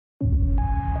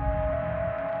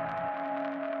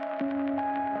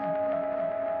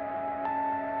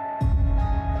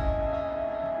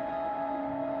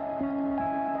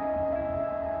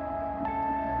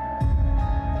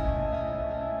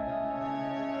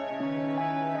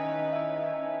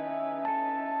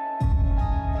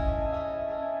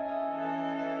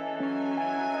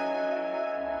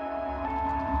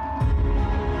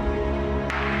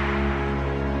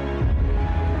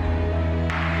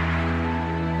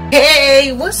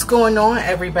Hey, what's going on,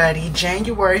 everybody?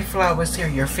 January Flowers here,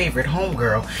 your favorite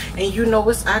homegirl. And you know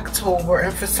it's October,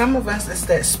 and for some of us it's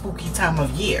that spooky time of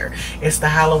year. It's the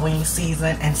Halloween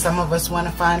season, and some of us want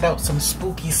to find out some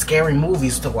spooky, scary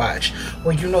movies to watch.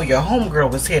 Well, you know your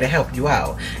homegirl was here to help you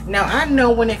out. Now, I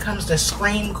know when it comes to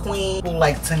Scream Queen, who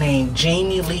like to name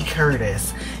Jamie Lee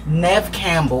Curtis, Neve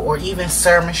Campbell, or even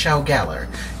Sarah Michelle Gellar.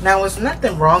 Now, there's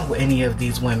nothing wrong with any of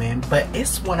these women, but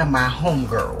it's one of my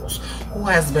homegirls who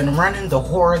has been running the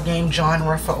horror game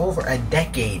genre for over a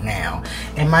decade now.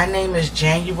 And my name is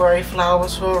January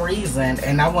Flowers for a reason,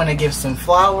 and I want to give some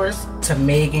flowers to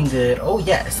Meagan Good. Oh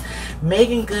yes,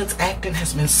 Meagan Good's acting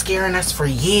has been scaring us for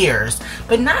years,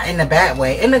 but not in a bad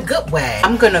way, in a good way.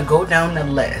 I'm gonna go down the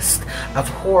list of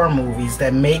horror movies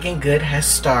that Meagan Good has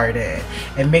starred in,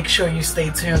 and make sure you stay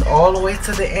tuned all the way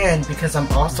to the end, because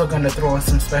I'm also gonna throw in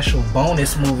some special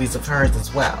bonus movies of hers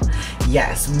as well.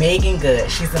 Yes, Meagan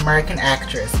Good, she's an American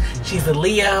actress. She's a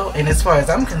Leo, and as far as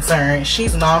I'm concerned,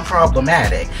 she's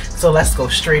non-problematic. So let's go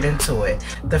straight into it.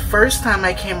 The first time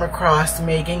I came across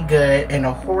Meagan Good in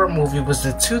a horror movie was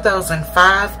the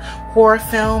 2005 horror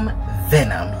film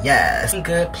Venom. Yes,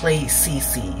 Good played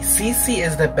Cece. Cece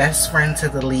is the best friend to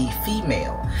the lead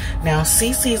female. Now,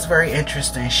 Cece is very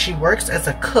interesting. She works as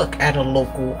a cook at a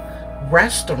local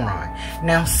restaurant.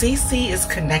 Now, Cece is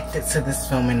connected to this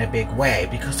film in a big way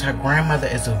because her grandmother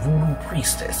is a voodoo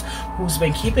priestess who's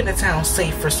been keeping the town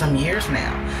safe for some years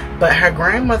now. But her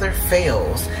grandmother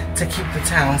fails to keep the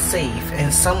town safe,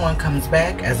 and someone comes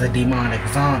back as a demonic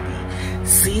zombie.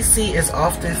 Cece is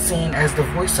often seen as the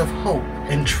voice of hope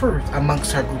and truth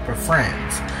amongst her group of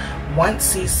friends.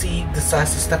 Once Cece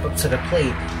decides to step up to the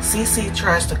plate, Cece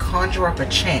tries to conjure up a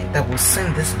chant that will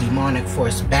send this demonic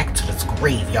force back to this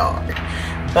graveyard.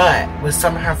 But with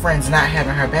some of her friends not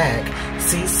having her back,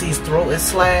 Cece's throat is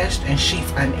slashed and she's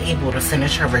unable to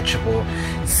finish her ritual.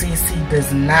 Cece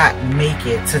does not make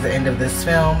it to the end of this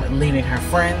film, leaving her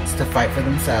friends to fight for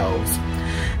themselves.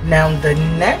 Now, the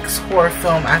next horror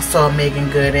film I saw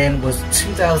Meagan Good in was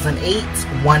 2008's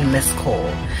One Missed Call.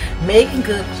 Meagan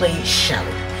Good played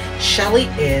Shelley. Shelley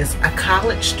is a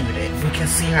college student. We can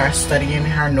see her studying in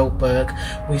her notebook.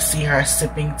 We see her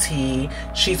sipping tea.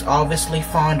 She's obviously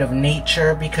fond of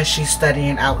nature because she's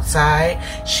studying outside.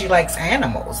 She likes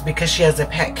animals because she has a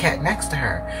pet cat next to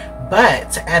her.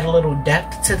 But to add a little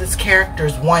depth to this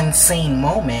character's one scene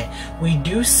moment, we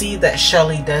do see that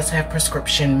Shelley does have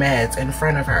prescription meds in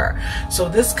front of her. So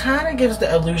this kind of gives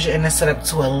the illusion and the setup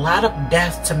to a lot of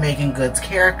depth to Meagan Good's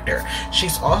character.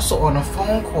 She's also on a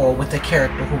phone call with a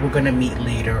character who we're going to meet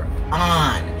later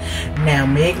on. Now,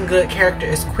 Meagan Good's character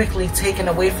is quickly taken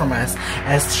away from us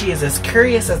as she is as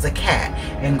curious as a cat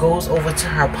and goes over to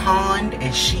her pond,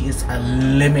 and she is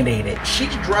eliminated.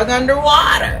 She's drug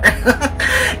underwater.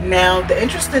 Now, the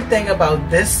interesting thing about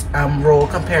this role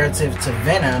comparative to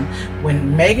Venom,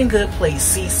 when Meagan Good played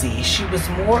Cece, she was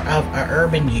more of an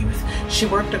urban youth. She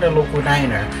worked at a local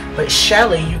diner. But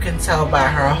Shelley, you can tell by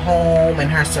her home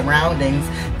and her surroundings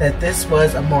that this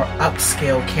was a more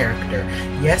upscale character.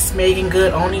 Yes, Meagan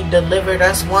Good only delivered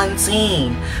us one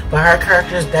scene, but her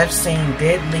character's death scene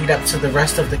did lead up to the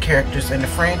rest of the characters in the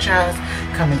franchise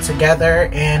coming together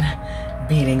and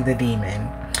beating the demon.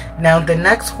 Now, the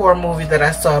next horror movie that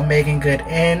I saw Meagan Good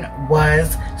in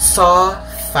was Saw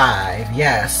 5.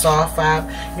 Yeah, Saw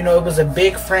 5. You know, it was a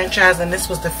big franchise, and this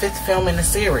was the 5th film in the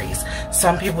series.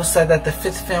 Some people said that the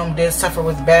 5th film did suffer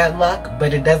with bad luck,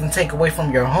 but it doesn't take away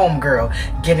from your homegirl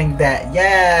getting that,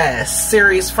 yes,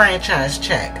 series franchise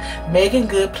check. Meagan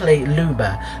Good played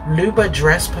Luba. Luba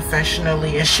dressed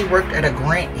professionally, and she worked at a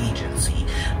grant agency.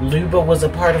 Luba was a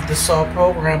part of the Saw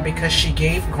program because she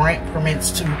gave grant permits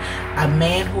to a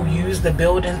man who used the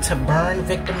building to burn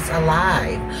victims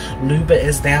alive. Luba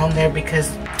is down there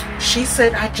because she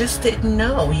said, I just didn't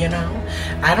know, you know.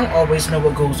 I don't always know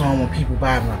what goes on when people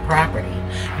buy my property.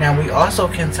 Now, we also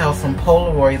can tell from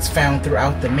Polaroids found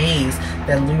throughout the maze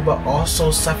that Luba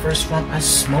also suffers from a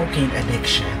smoking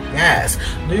addiction. Yes,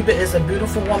 Luba is a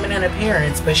beautiful woman in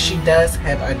appearance, but she does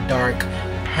have a dark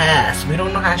past. We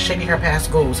don't know how shady her past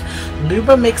goes.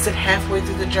 Luba makes it halfway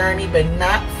through the journey, but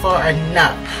not far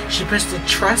enough. She puts the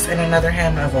trust in another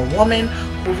hand of a woman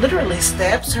who literally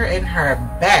stabs her in her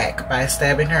back by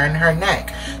stabbing her in her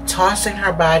neck, tossing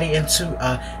her body into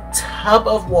a tub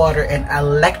of water and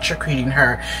electrocuting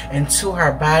her until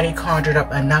her body conjured up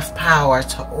enough power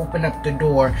to open up the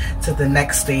door to the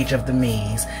next stage of the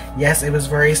maze. Yes, it was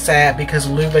very sad because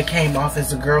Luba came off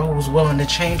as a girl who was willing to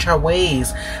change her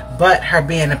ways, but her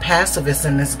being a pacifist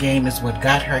in this game is what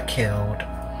got her killed.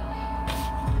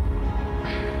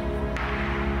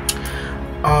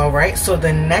 Alright, so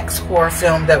the next horror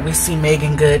film that we see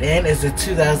Meagan Good in is the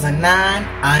 2009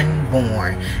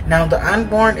 Unborn. Now, The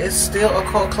Unborn is still a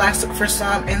cult classic for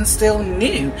some and still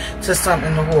new to some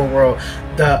in the horror world.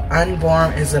 The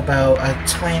Unborn is about a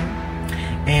twin,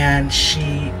 and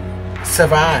she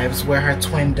survives where her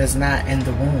twin does not in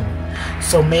the womb.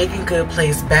 So Meagan Good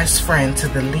plays best friend to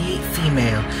the lead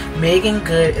female. Meagan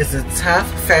Good is a tough,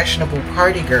 fashionable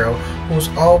party girl who's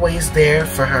always there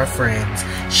for her friends.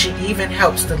 She even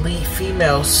helps the lead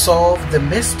female solve the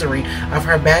mystery of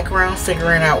her background,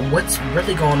 figuring out what's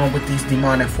really going on with these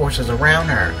demonic forces around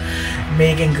her.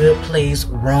 Meagan Good plays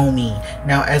Romy.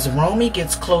 Now, as Romy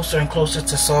gets closer and closer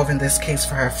to solving this case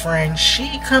for her friend,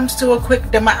 she comes to a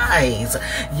quick demise.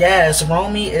 Yes,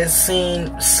 Romy is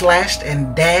seen slashed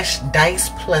and dashed, dice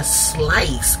plus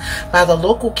slice by the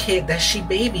local kid that she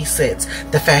babysits.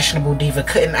 The fashionable diva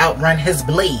couldn't outrun his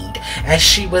blade, as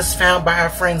she was found by her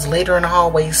friends later in the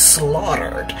hallway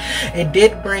slaughtered. It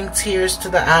did bring tears to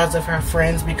the eyes of her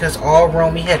friends, because all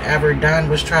Romy had ever done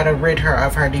was try to rid her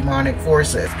of her demonic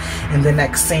forces. In the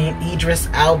next scene, Idris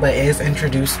Elba is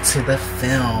introduced to the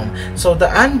film. So The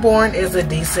Unborn is a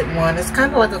decent one. It's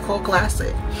kind of like a cult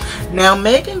classic. Now,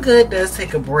 Meagan Good does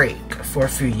take a break for a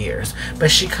few years,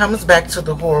 but she comes back to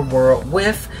the horror world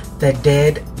with The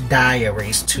Dead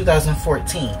Diaries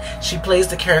 2014. She plays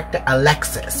the character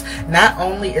Alexis. Not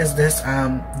only is this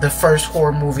the first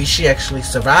horror movie she actually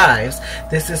survives,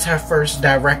 this is her first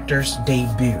director's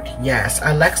debut. Yes,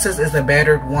 Alexis is a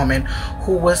battered woman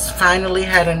who was finally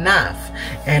had enough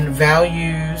and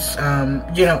values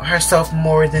herself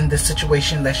more than the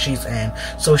situation that she's in.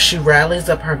 So she rallies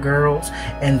up her girls,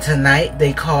 and tonight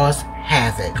they cause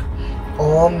havoc.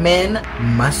 All men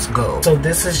must go. So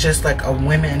this is just like a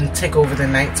women take over the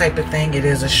night type of thing. It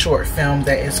is a short film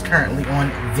that is currently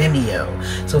on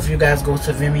Vimeo. So if you guys go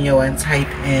to Vimeo and type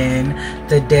in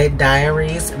The Dead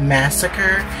Diaries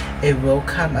Massacre, it will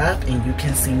come up and you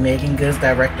can see Meagan Good's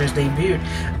director's debut.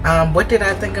 What did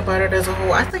I think about it as a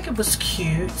whole? I think it was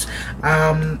cute.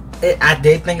 I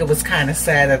did think it was kind of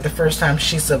sad that the first time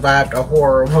she survived a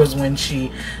horror was when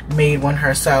she made one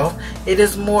herself. It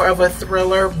is more of a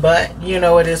thriller, but you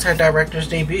know, it is her director's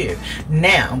debut.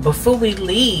 Now, before we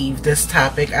leave this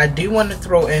topic, I do want to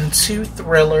throw in two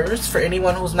thrillers for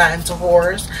anyone who's not into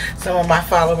horrors. Some of my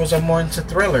followers are more into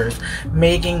thrillers.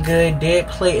 Meagan Good did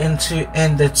play in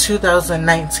the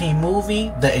 2019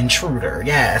 movie The Intruder.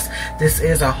 Yes, this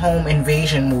is a home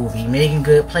invasion movie. Meagan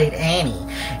Good played Annie.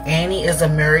 Annie is a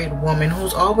married woman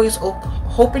who's always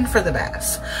hoping for the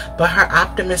best, but her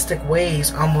optimistic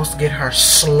ways almost get her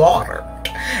slaughtered,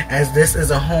 as this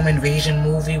is a home invasion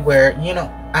movie where, you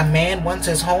know, a man wants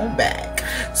his home back.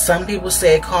 Some people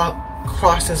say it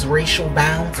crosses racial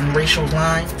bounds and racial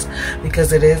lines,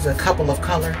 because it is a couple of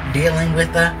color dealing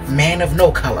with a man of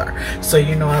no color. So,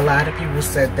 you know, a lot of people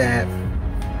said that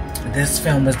this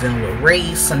film was dealing with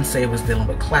race. Some say it was dealing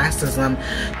with classism,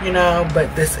 you know,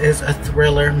 but this is a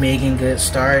thriller. Meagan Good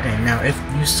starred in. Now, if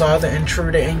you saw The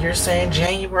Intruder and you're saying,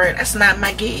 January, that's not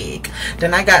my gig,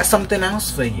 then I got something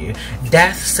else for you.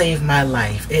 Death Saved My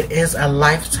Life. It is a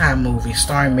Lifetime movie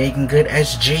starring Meagan Good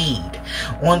as Jade.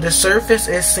 On the surface,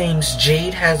 it seems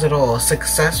Jade has it all: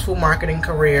 successful marketing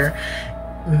career,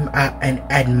 an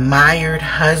admired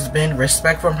husband,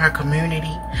 respect from her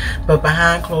community, but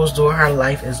behind closed door, her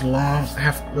life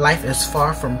is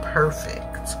far from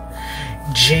perfect.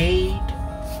 Jade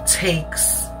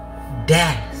takes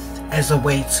death as a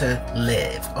way to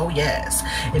live. Oh yes,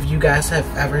 if you guys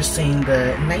have ever seen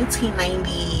the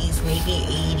 1990s, maybe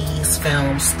 80s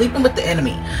film Sleeping with the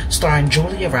Enemy, starring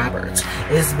Julia Roberts,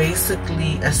 it's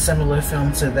basically a similar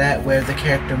film to that, where the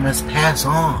character must pass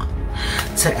on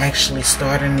to actually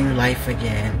start a new life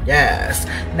again. Yes.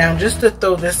 Now, just to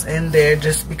throw this in there,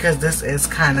 just because this is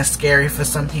kind of scary for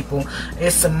some people,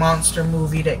 it's a monster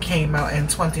movie that came out in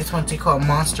 2020 called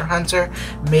Monster Hunter.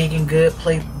 Meagan Good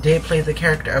did play the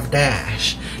character of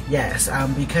Dash. Yes,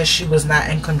 because she was not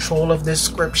in control of this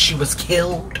script, she was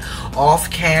killed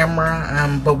off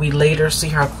camera, but we later see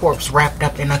her corpse wrapped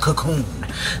up in a cocoon.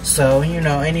 So, you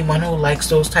know, anyone who likes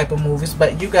those type of movies.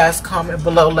 But you guys comment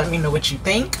below, let me know what you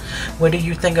think. What do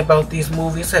you think about these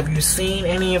movies? Have you seen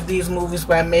any of these movies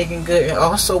by Meagan Good? And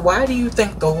also, why do you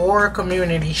think the horror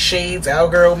community shades our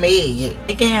girl Meagan?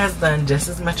 Meagan has done just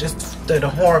as much as the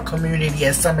horror community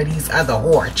as some of these other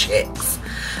horror chicks.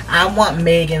 I want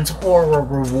Megan's horror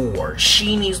reward.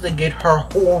 She needs to get her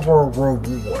horror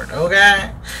reward,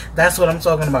 okay? That's what I'm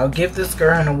talking about. Give this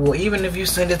girl an award, even if you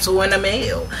send it to her in the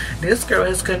mail. This girl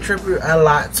has contributed a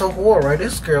lot to horror.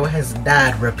 This girl has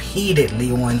died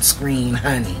repeatedly on screen,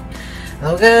 honey.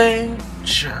 Okay?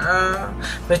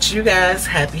 But you guys,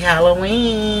 happy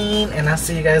Halloween, and I'll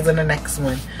see you guys in the next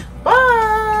one.